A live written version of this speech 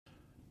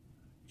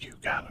You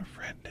got a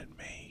friend in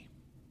me.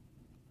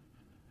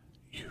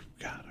 You've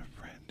got a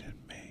friend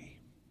in me.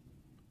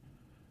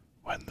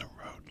 When the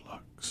road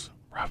looks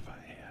rough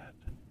ahead,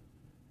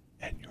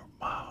 and you're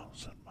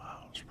miles and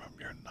miles from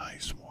your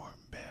nice warm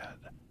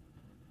bed,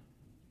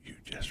 you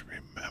just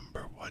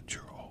remember what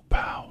your old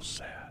pal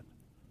said.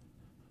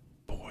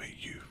 Boy,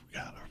 you've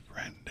got a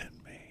friend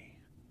in me.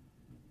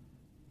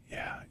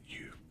 Yeah,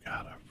 you've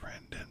got a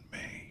friend in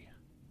me.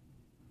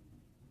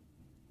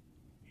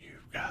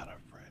 You've got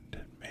a friend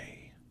in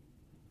me.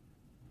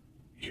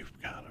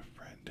 You've got a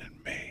friend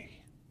in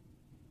me.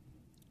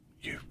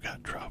 You've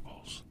got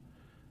troubles,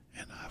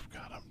 and I've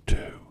got 'em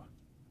too.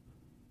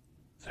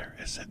 There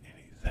isn't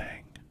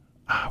anything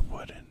I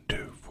wouldn't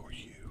do for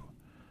you.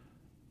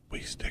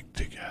 We stick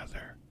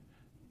together,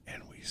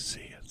 and we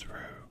see it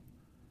through,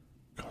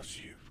 'cause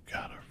you've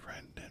got a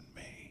friend in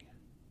me.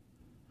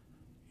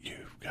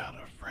 You've got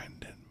a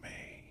friend in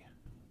me.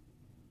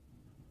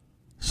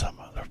 Some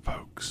other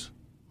folks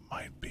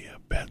might be a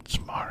bit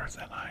smarter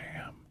than I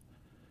am,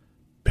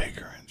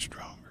 bigger and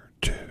stronger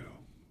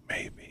too,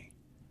 maybe,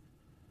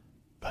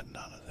 but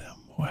none of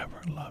them will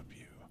ever love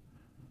you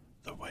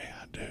the way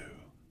I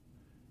do.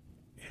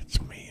 It's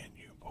me and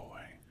you,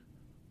 boy.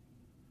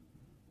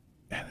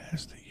 And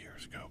as the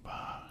years go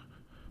by,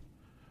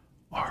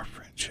 our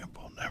friendship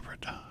will never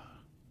die.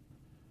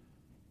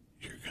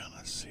 You're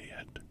gonna see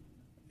it.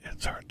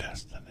 It's our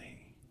destiny.